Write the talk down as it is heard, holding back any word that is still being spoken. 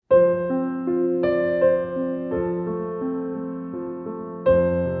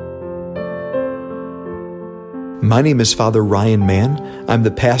My name is Father Ryan Mann. I'm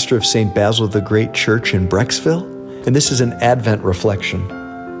the pastor of St. Basil the Great Church in Brecksville, and this is an Advent reflection.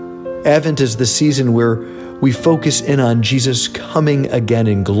 Advent is the season where we focus in on Jesus coming again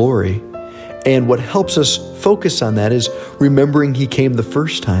in glory, and what helps us focus on that is remembering He came the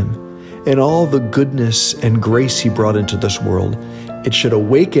first time and all the goodness and grace He brought into this world. It should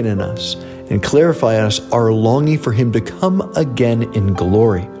awaken in us and clarify us our longing for Him to come again in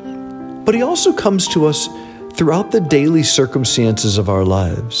glory. But He also comes to us throughout the daily circumstances of our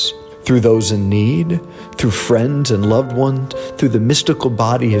lives, through those in need, through friends and loved ones, through the mystical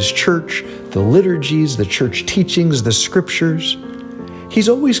body, His church, the liturgies, the church teachings, the scriptures. He's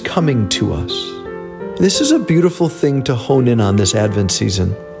always coming to us. This is a beautiful thing to hone in on this Advent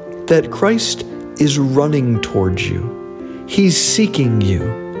season, that Christ is running towards you. He's seeking you.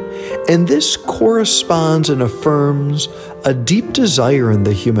 And this corresponds and affirms a deep desire in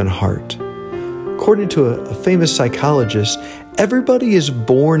the human heart. According to a famous psychologist, everybody is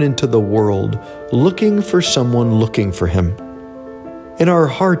born into the world looking for someone looking for him. In our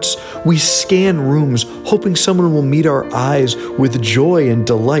hearts, we scan rooms, hoping someone will meet our eyes with joy and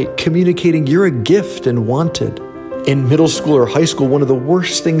delight, communicating, "You're a gift and wanted." In middle school or high school, one of the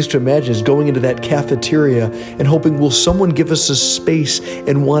worst things to imagine is going into that cafeteria and hoping, will someone give us a space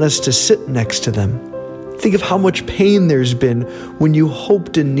and want us to sit next to them? Think of how much pain there's been when you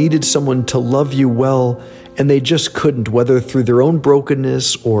hoped and needed someone to love you well and they just couldn't, whether through their own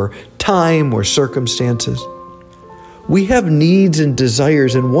brokenness or time or circumstances. We have needs and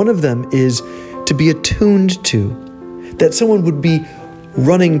desires, and one of them is to be attuned to, that someone would be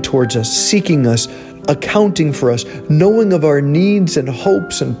running towards us, seeking us, accounting for us, knowing of our needs and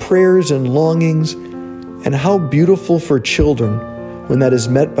hopes and prayers and longings. And how beautiful for children when that is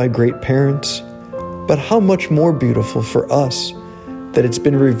met by great parents. But how much more beautiful for us that it's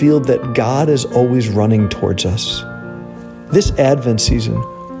been revealed that God is always running towards us. This Advent season,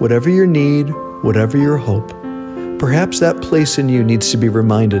 whatever your need, whatever your hope, perhaps that place in you needs to be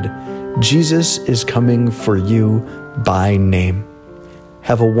reminded, Jesus is coming for you by name.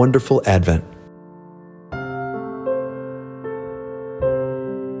 Have a wonderful Advent.